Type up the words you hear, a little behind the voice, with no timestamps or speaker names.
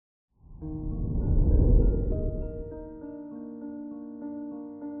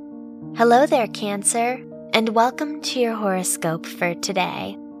Hello there, Cancer, and welcome to your horoscope for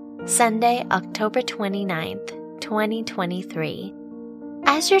today, Sunday, October 29th, 2023.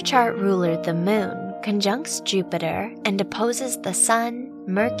 As your chart ruler, the Moon, conjuncts Jupiter and opposes the Sun,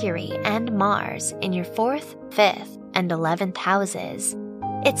 Mercury, and Mars in your 4th, 5th, and 11th houses,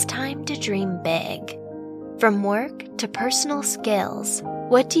 it's time to dream big. From work to personal skills,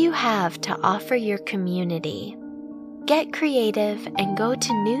 what do you have to offer your community? Get creative and go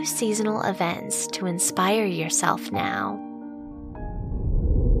to new seasonal events to inspire yourself now.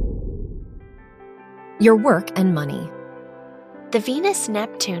 Your work and money. The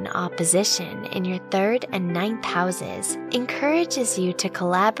Venus-Neptune opposition in your 3rd and 9th houses encourages you to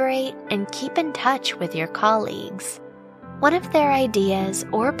collaborate and keep in touch with your colleagues. One of their ideas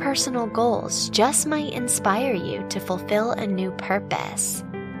or personal goals just might inspire you to fulfill a new purpose.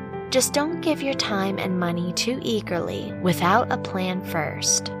 Just don't give your time and money too eagerly without a plan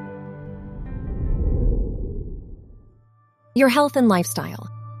first. Your health and lifestyle.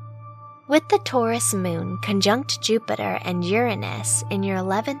 With the Taurus moon conjunct Jupiter and Uranus in your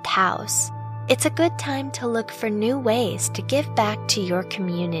 11th house, it's a good time to look for new ways to give back to your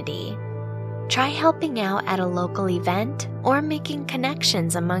community. Try helping out at a local event or making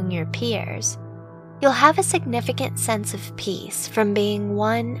connections among your peers. You'll have a significant sense of peace from being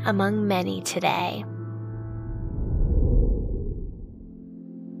one among many today.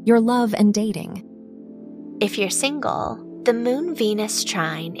 Your love and dating. If you're single, the Moon-Venus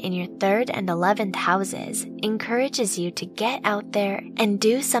trine in your 3rd and 11th houses encourages you to get out there and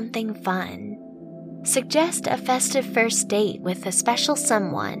do something fun. Suggest a festive first date with a special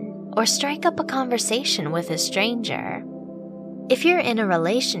someone or strike up a conversation with a stranger. If you're in a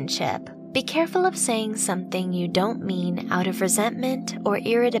relationship, be careful of saying something you don't mean out of resentment or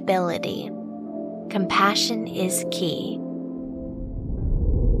irritability. Compassion is key.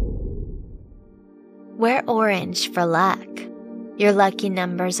 Wear orange for luck. Your lucky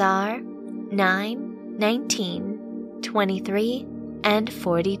numbers are 9, 19, 23, and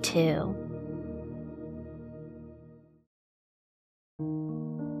 42.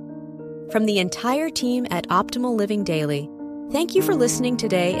 From the entire team at Optimal Living Daily, thank you for listening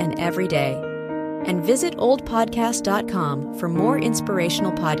today and every day. And visit oldpodcast.com for more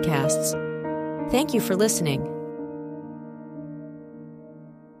inspirational podcasts. Thank you for listening.